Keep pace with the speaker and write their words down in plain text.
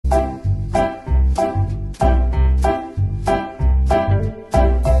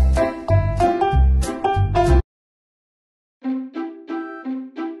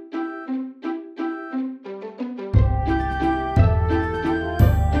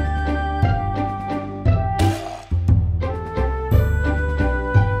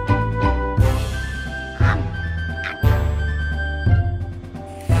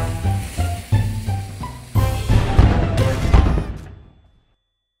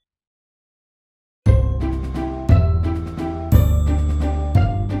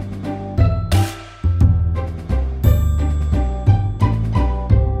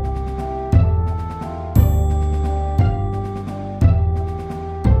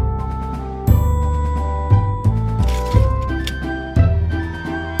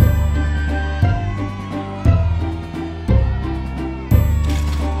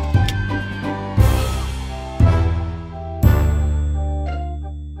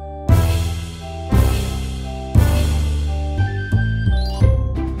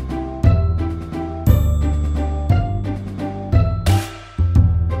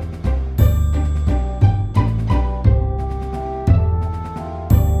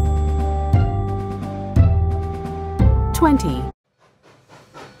20.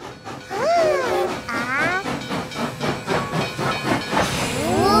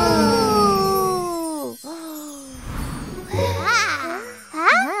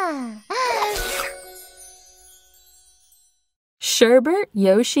 Sherbert,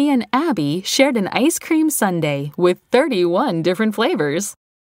 Yoshi, and Abby shared an ice cream sundae with 31 different flavors.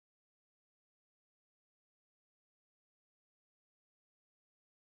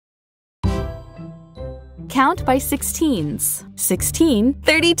 Count by 16s. 16,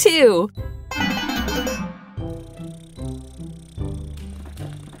 32.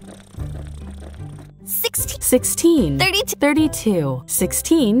 16, 32. 32.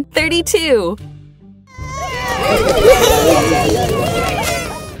 16, 32.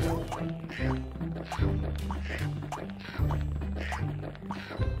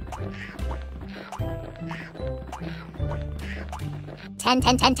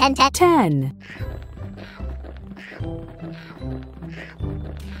 10.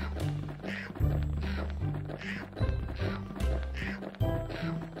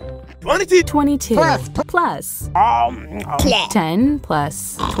 22 plus 10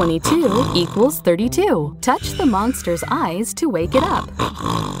 plus 22 equals 32. Touch the monster's eyes to wake it up.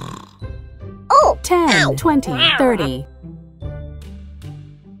 10, 20, 30.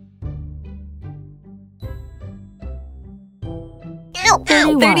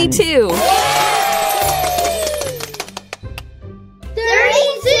 32. 32!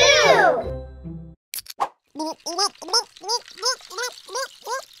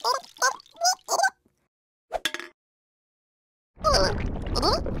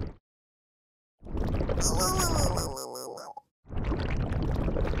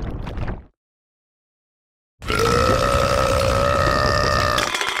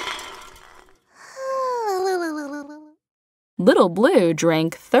 Little Blue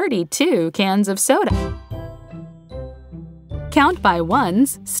drank 32 cans of soda. Count by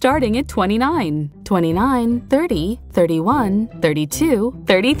ones, starting at 29. 29, 30, 31, 32,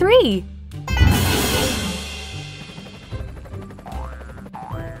 33.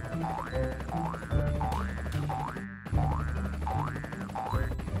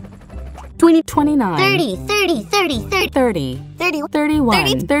 29, 30, 30, 30, 30, 30, 30, 31,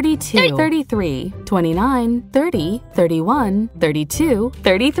 30, 32, 33, 29, 30, 31, 32,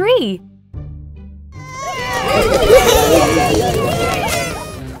 33.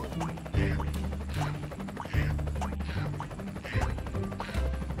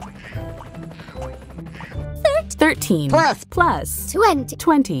 13 plus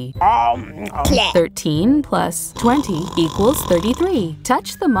 20. 13 plus 20 equals 33.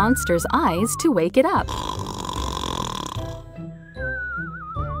 Touch the monster's eyes to wake it up.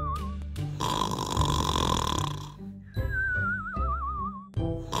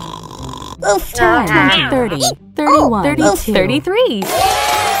 10, 20, 30, 31, 32, 33. 33!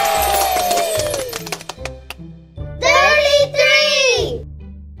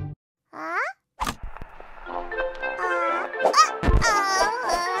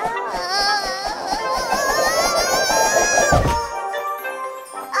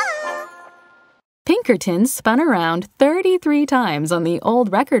 Pinkerton spun around 33 times on the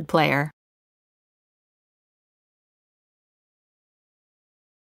old record player.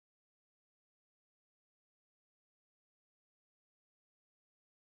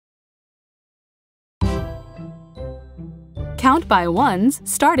 Count by ones,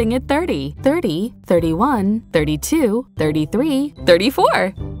 starting at 30. 30, 31, 32, 33,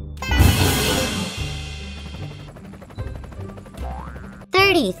 34.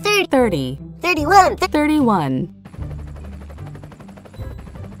 30, 30, 30, 31, 31,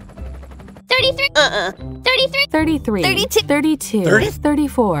 33, 33, 33, 32, 32, 30?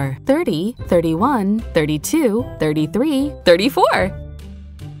 34, 30, 31, 32, 33, 34.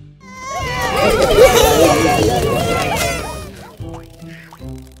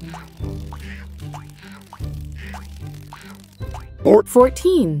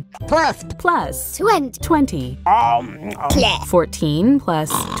 14 plus 20. 14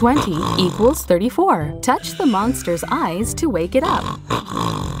 plus 20 equals 34. Touch the monster's eyes to wake it up.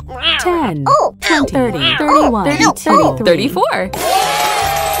 10, 20, 30, 31, 32, 34.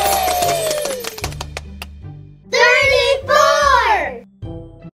 34!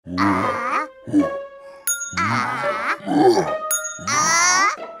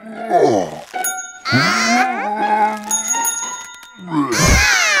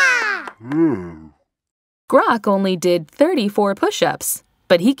 Grok only did 34 push-ups,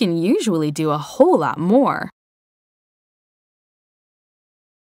 but he can usually do a whole lot more.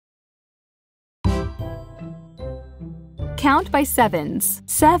 Count by sevens.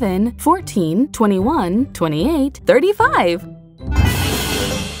 7, 14, 21, 28, 35.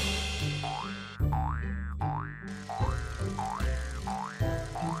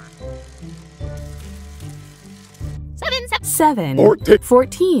 7,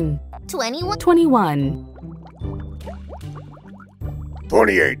 14, 21, 21,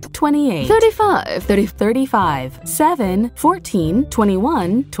 28, 28, 35, 35, 7, 14,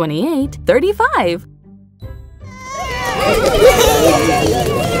 21, 28, 35.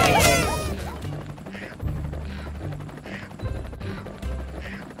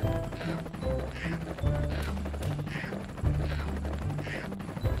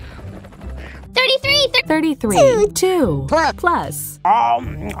 33. 2 plus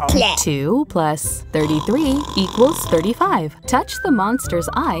 2 plus 33 equals 35. Touch the monster's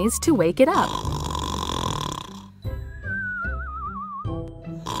eyes to wake it up.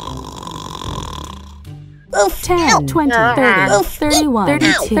 Oof. 10, 20, 30, 31,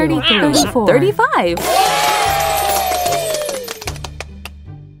 32, 33, 34, 35. 35.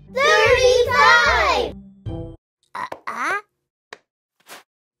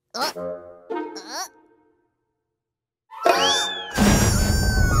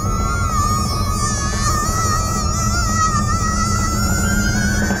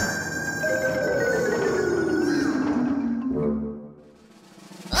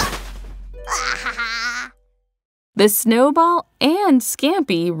 The snowball and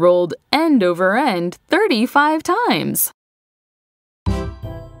Scampy rolled end over end 35 times.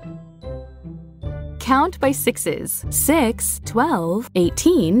 Count by sixes. 6, 12,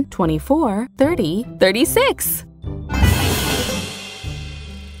 18, 24, 30, 36.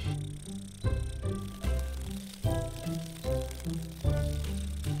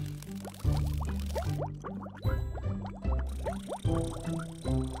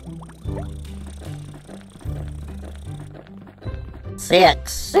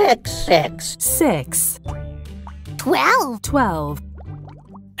 6, 12, 12,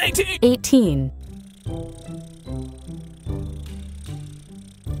 18,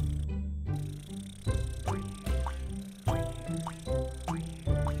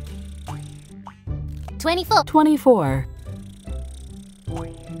 24, 24,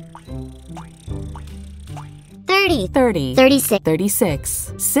 30, 30, 36,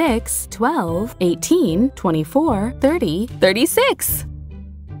 36, 6, 12, 18, 24, 30, 36.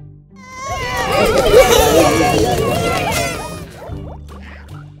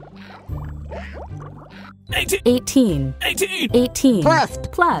 18. 18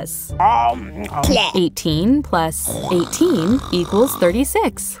 plus 18 plus 18 equals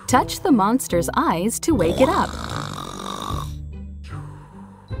 36. Touch the monster's eyes to wake it up.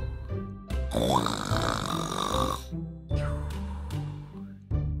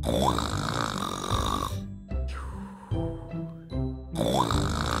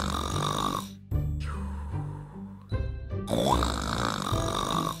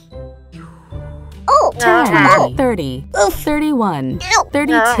 10, 30, 31, 32,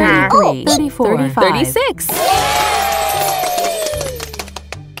 33, 34, 36.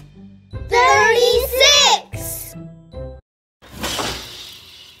 36.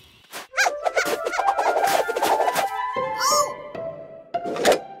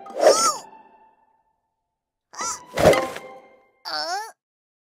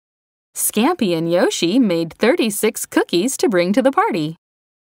 Scampy and Yoshi made 36 cookies to bring to the party.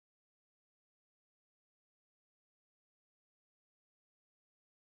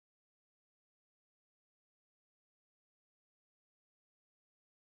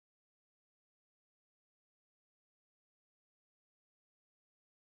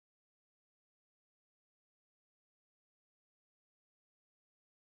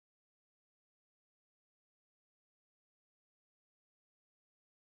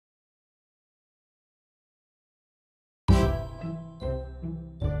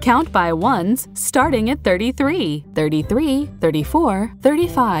 Count by ones starting at 33, 33, 34,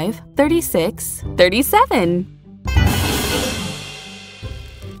 35, 36, 37.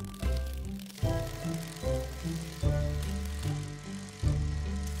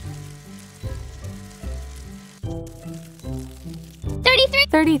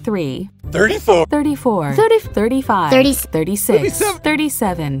 33, 34, 34, 35, 36,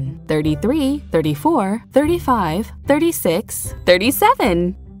 37, 33, 34, 35, 36,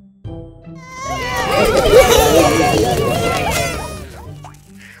 37.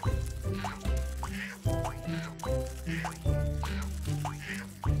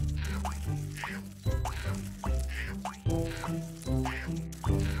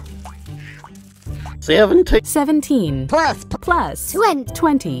 17, 17, plus plus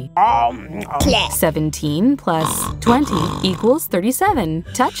 20. 17 plus 20 equals 37.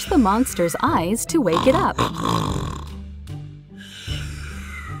 Touch the monster's eyes to wake it up.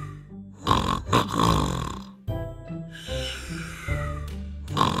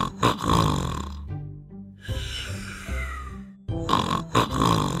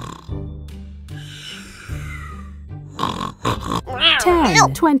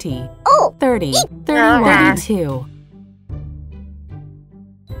 Ten, 20, 30, 31, 32.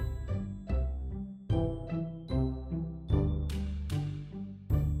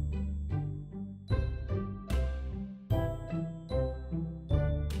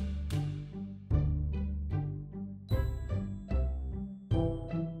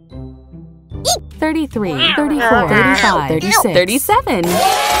 Thirty-three, 34, 35, 36, 37.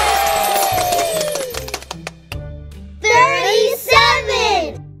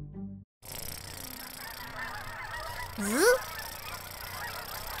 37!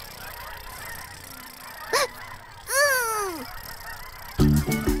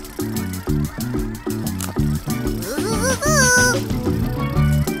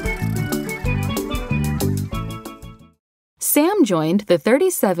 Sam joined the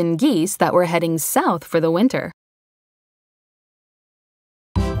 37 geese that were heading south for the winter.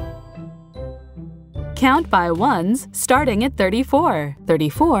 Count by ones starting at 34,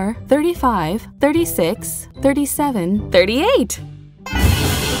 34, 35, 36, 37, 38.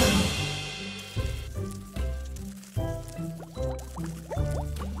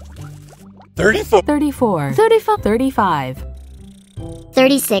 34. 34, 35, 35,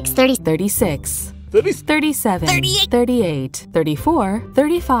 36, 36, 37, 38, 34,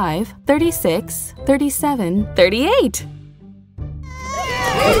 35, 36, 37, 38.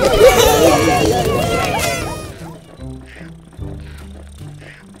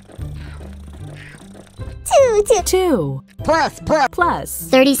 2 Plus. plus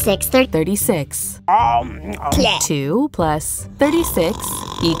 36, 36. 2 plus 36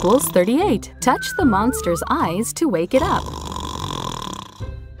 equals 38. Touch the monster's eyes to wake it up.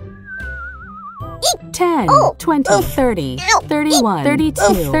 10, 20, 30, 31, 32,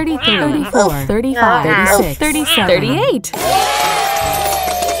 33, 34, 35, 36, 37, 38.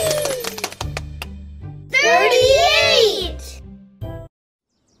 38!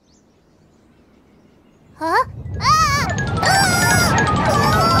 Huh?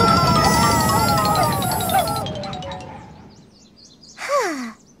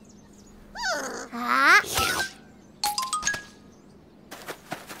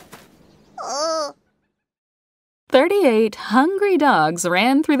 Oh. 38 hungry dogs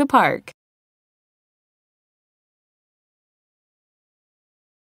ran through the park.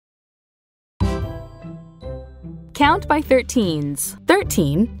 Count by 13s.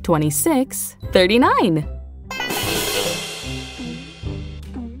 13, 26, 39.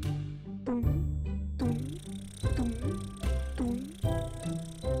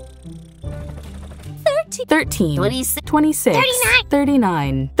 13, 26,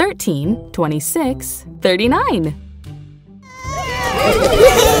 39. 13, 26, 39.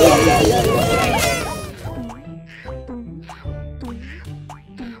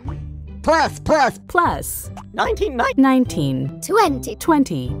 19, 20.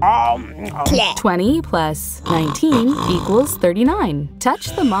 20. 20 plus 19 equals 39.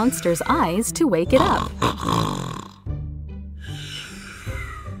 Touch the monster's eyes to wake it up.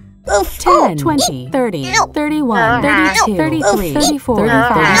 10, 20, 30, 31, 32, 33, 34,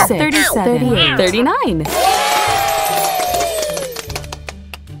 35, 36, 37, 39. 39!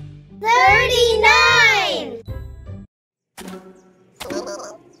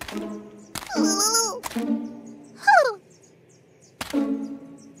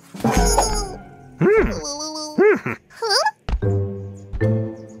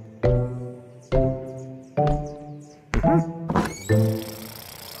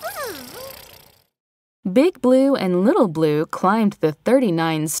 Big Blue and Little Blue climbed the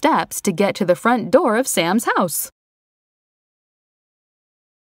 39 steps to get to the front door of Sam's house.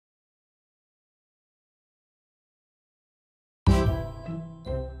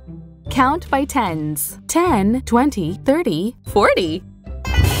 Count by tens. 10, 20, 30, 40.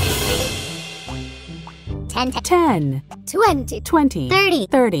 10, 20, 20, 30,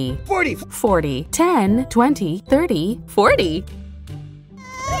 30, 40, 10, 20, 30, 40.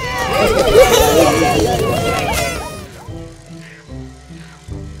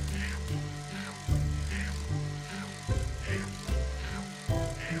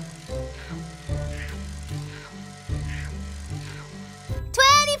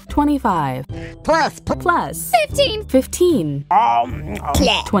 25. 25 plus 15.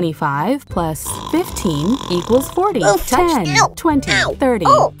 25 plus 15 equals 40. 10, 20, 30,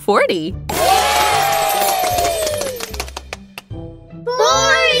 40.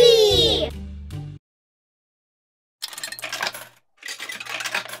 40!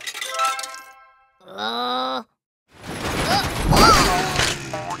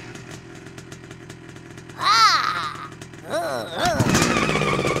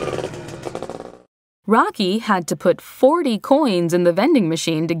 Rocky had to put 40 coins in the vending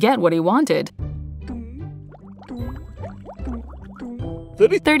machine to get what he wanted.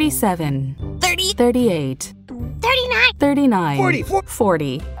 37, 38, 39,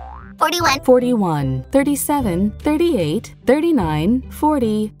 40, 41, 37, 38, 39,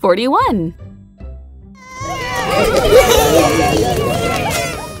 40, 41.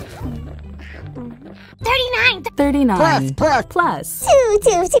 39 plus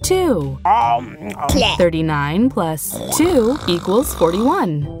 2. 39 plus 2 equals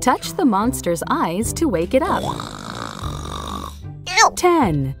 41. Touch the monster's eyes to wake it up.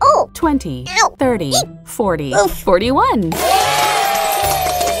 10, 20, 30, 40, 41.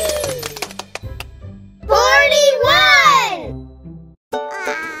 41!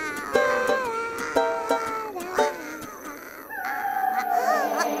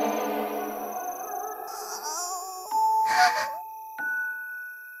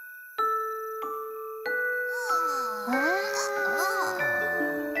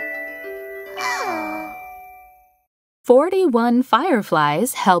 41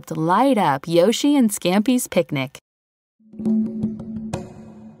 fireflies helped light up Yoshi and Scampy's picnic.